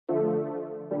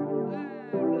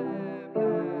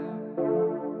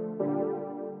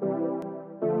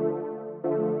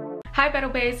Hi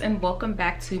Battle Babes, and welcome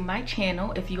back to my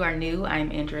channel. If you are new,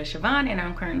 I'm Andrea Siobhan and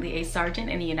I'm currently a sergeant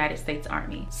in the United States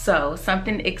Army. So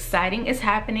something exciting is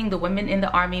happening. The women in the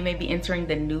Army may be entering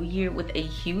the new year with a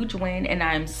huge win, and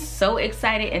I'm so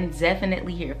excited and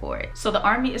definitely here for it. So the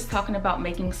Army is talking about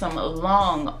making some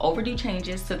long overdue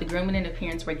changes to the Grooming and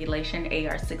Appearance Regulation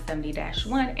AR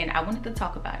 670-1, and I wanted to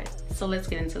talk about it. So let's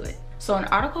get into it. So an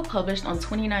article published on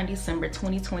 29 December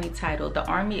 2020 titled "The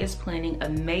Army is Planning a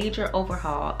Major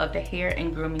Overhaul of the Hair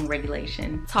and Grooming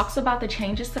Regulation" talks about the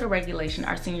changes to the regulation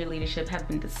our senior leadership have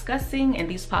been discussing, and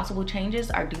these possible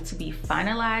changes are due to be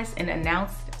finalized and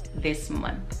announced this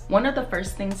month. One of the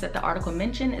first things that the article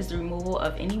mentioned is the removal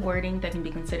of any wording that can be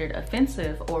considered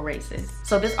offensive or racist.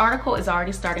 So this article is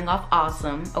already starting off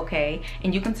awesome, okay?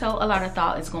 And you can tell a lot of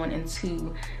thought is going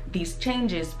into these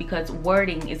changes because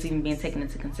wording is even being taken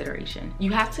into consideration.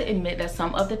 You have to admit that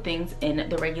some of the things in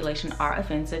the regulation are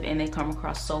offensive and they come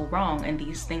across so wrong, and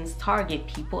these things target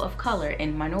people of color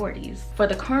and minorities. For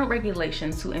the current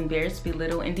regulations to embarrass,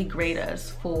 belittle, and degrade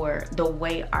us for the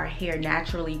way our hair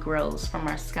naturally grows from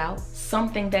our scalp,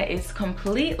 something that is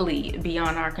completely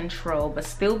beyond our control, but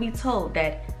still be told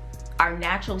that our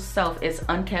natural self is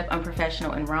unkept,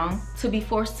 unprofessional, and wrong, to be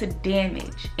forced to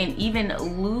damage and even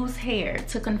lose hair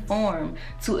to conform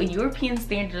to a European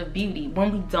standard of beauty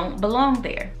when we don't belong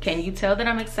there. Can you tell that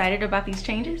I'm excited about these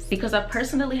changes? Because I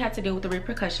personally had to deal with the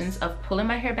repercussions of pulling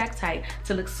my hair back tight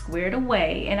to look squared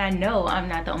away, and I know I'm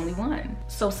not the only one.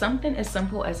 So something as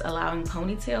simple as allowing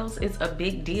ponytails is a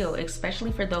big deal,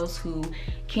 especially for those who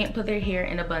can't put their hair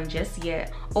in a bun just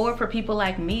yet, or for people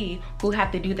like me who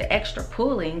have to do the extra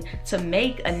pulling to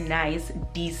make a nice,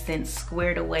 decent,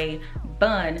 squared away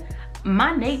bun.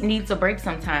 My nape needs a break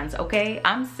sometimes, okay?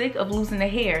 I'm sick of losing the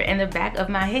hair in the back of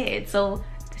my head, so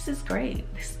this is great.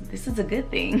 This is a good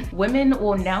thing. Women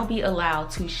will now be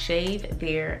allowed to shave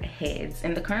their heads.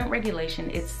 In the current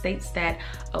regulation, it states that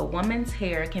a woman's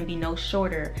hair can be no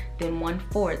shorter than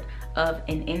 1/4 of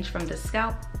an inch from the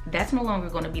scalp. That's no longer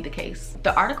going to be the case.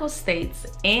 The article states,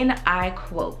 and I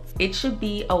quote, "It should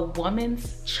be a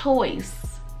woman's choice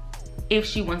if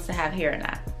she wants to have hair or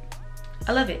not."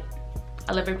 I love it.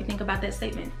 I love everything about that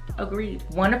statement. Agreed.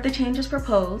 One of the changes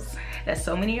proposed that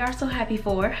so many are so happy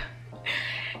for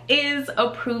is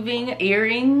approving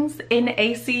earrings in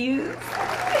ACUs.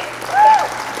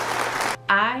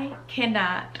 I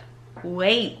cannot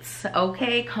wait,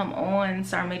 okay? Come on,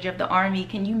 Sergeant Major of the Army,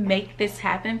 can you make this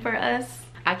happen for us?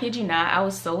 I kid you not, I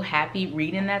was so happy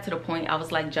reading that to the point I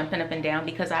was like jumping up and down,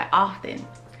 because I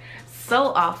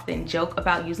so often joke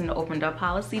about using the open door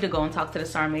policy to go and talk to the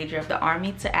Sergeant Major of the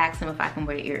Army to ask him if I can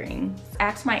wear earrings.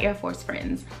 Ask my Air Force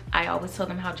friends. I always tell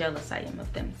them how jealous I am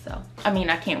of them. So, I mean,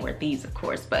 I can't wear these, of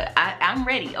course, but I'm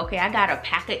ready, okay? I got a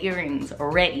pack of earrings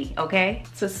ready, okay?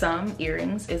 To some,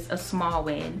 earrings is a small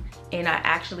win, and I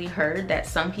actually heard that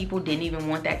some people didn't even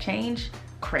want that change.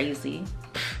 Crazy.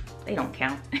 They don't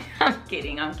count. I'm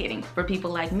kidding. For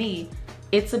people like me,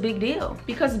 it's a big deal,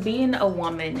 because being a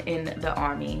woman in the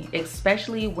Army,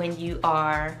 especially when you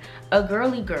are a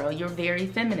girly girl, you're very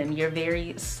feminine, you're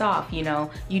very soft, you know,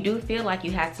 you do feel like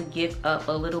you have to give up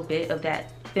a little bit of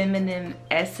that feminine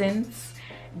essence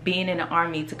being in the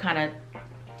Army to kind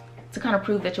of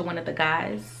prove that you're one of the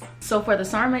guys. So for the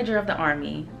Sergeant Major of the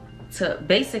Army to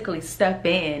basically step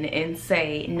in and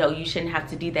say, no, you shouldn't have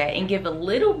to do that, and give a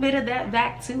little bit of that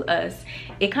back to us,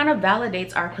 it kind of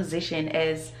validates our position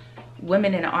as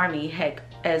women in the Army, heck,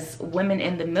 as women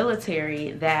in the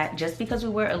military, that just because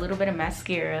we wear a little bit of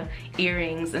mascara,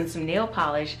 earrings, and some nail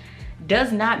polish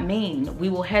does not mean we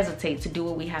will hesitate to do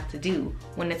what we have to do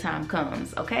when the time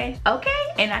comes, okay? Okay?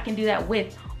 And I can do that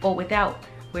with or without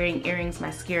wearing earrings,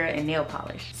 mascara, and nail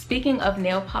polish. Speaking of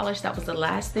nail polish, that was the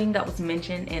last thing that was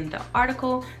mentioned in the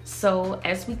article. So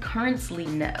as we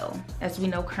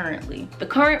know currently, the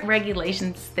current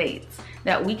regulation states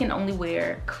that we can only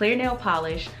wear clear nail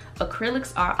polish.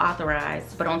 Acrylics are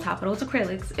authorized, but on top of those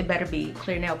acrylics, it better be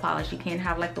clear nail polish. You can't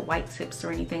have like the white tips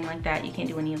or anything like that. You can't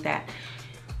do any of that.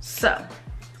 So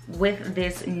with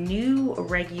this new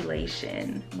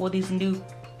regulation, well, these new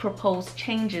proposed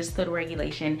changes to the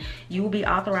regulation, you will be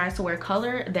authorized to wear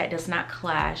color that does not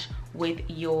clash with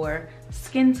your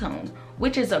skin tone,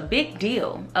 which is a big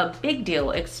deal,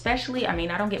 especially, I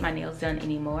mean, I don't get my nails done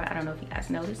anymore. I don't know if you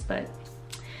guys noticed, but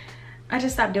I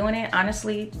just stopped doing it,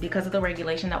 honestly, because of the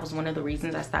regulation. That was one of the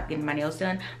reasons I stopped getting my nails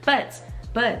done. But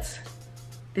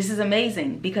this is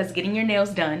amazing, because getting your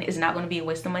nails done is not going to be a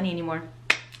waste of money anymore.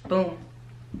 Boom,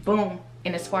 boom.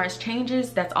 And as far as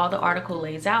changes, that's all the article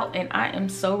lays out, and I am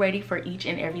so ready for each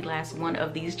and every last one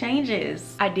of these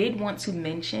changes. I did want to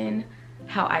mention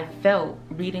how I felt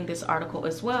reading this article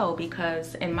as well,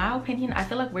 because in my opinion, I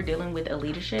feel like we're dealing with a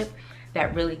leadership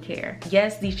that really care.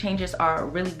 Yes, these changes are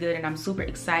really good and I'm super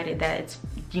excited that it's,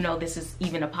 you know, this is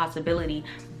even a possibility,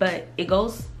 but it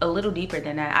goes a little deeper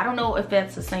than that. I don't know if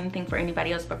that's the same thing for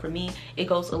anybody else, but for me, it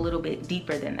goes a little bit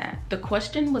deeper than that. The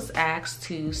question was asked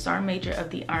to Sergeant Major of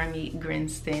the Army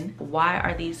Grinston, why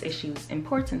are these issues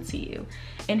important to you?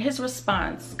 And his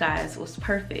response, guys, was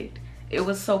perfect. It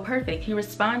was so perfect. He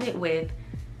responded with,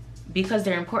 because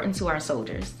they're important to our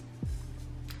soldiers.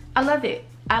 I love it.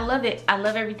 I love it. I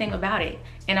love everything about it.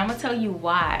 And I'm gonna tell you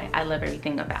why I love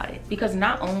everything about it. Because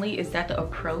not only is that the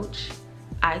approach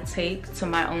I take to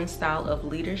my own style of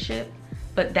leadership,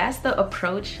 but that's the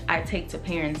approach I take to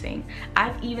parenting.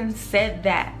 I've even said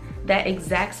that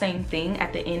exact same thing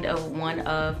at the end of one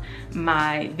of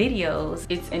my videos.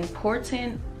 It's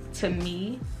important to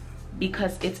me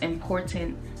because it's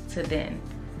important to them.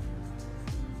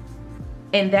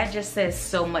 And that just says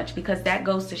so much, because that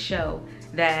goes to show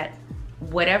that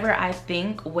whatever I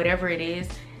think, whatever it is,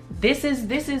 this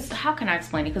is how can I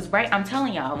explain it? Because right, I'm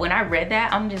telling y'all, when I read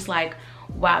that, I'm just like,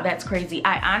 wow, that's crazy.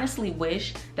 I honestly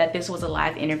wish that this was a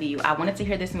live interview. I wanted to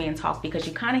hear this man talk, because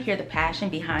you kind of hear the passion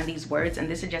behind these words, and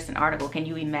this is just an article. Can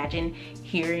you imagine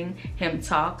hearing him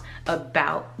talk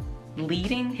about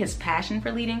leading, his passion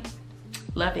for leading?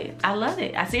 Love it. I love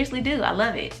it. I seriously do. I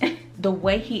love it. The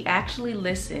way he actually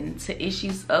listened to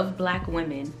issues of Black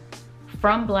women,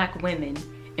 from Black women,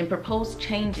 and proposed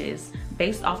changes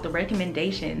based off the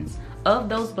recommendations of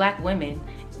those Black women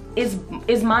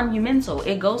is monumental.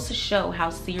 It goes to show how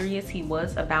serious he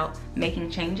was about making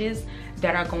changes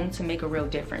that are going to make a real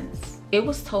difference. It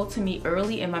was told to me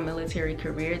early in my military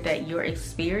career that your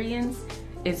experience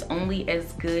is only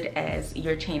as good as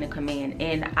your chain of command,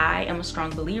 and I am a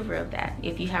strong believer of that.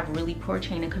 If you have really poor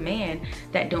chain of command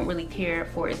that don't really care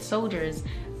for its soldiers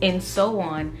and so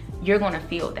on, you're going to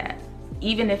feel that.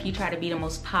 Even if you try to be the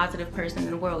most positive person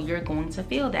in the world, you're going to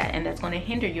feel that, and that's going to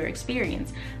hinder your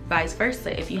experience. Vice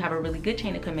versa, if you have a really good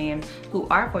chain of command who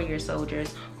are for your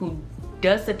soldiers, who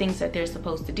does the things that they're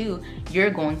supposed to do,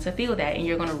 you're going to feel that and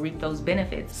you're going to reap those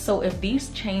benefits. So if these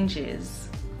changes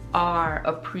are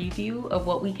a preview of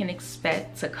what we can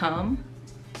expect to come,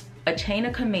 a chain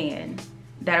of command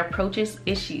that approaches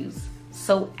issues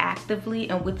so actively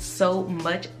and with so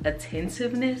much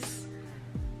attentiveness,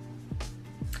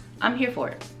 I'm here for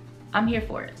it. I'm here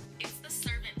for it. It's the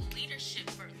servant leadership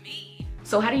for me.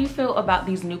 So how do you feel about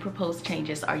these new proposed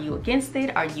changes? Are you against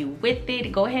it? Are you with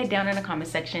it? Go ahead down in the comment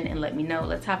section and let me know.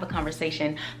 Let's have a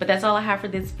conversation. But that's all I have for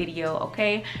this video,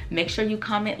 okay? Make sure you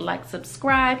comment, like,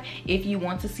 subscribe if you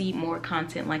want to see more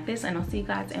content like this, and I'll see you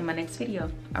guys in my next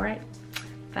video. All right,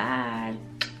 bye.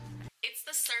 It's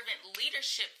the servant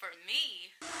leadership for me.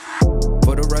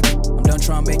 For the record, I'm done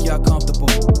trying to make y'all comfortable.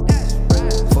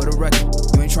 For the record,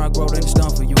 you ain't trying to grow, then it's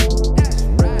done for you.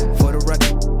 For the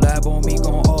record, lab on me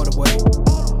going all the way.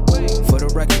 For the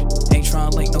record, ain't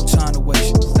trying to link, no time to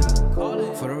waste.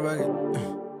 For the record,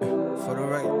 for the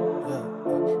record,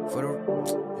 yeah. For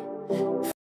the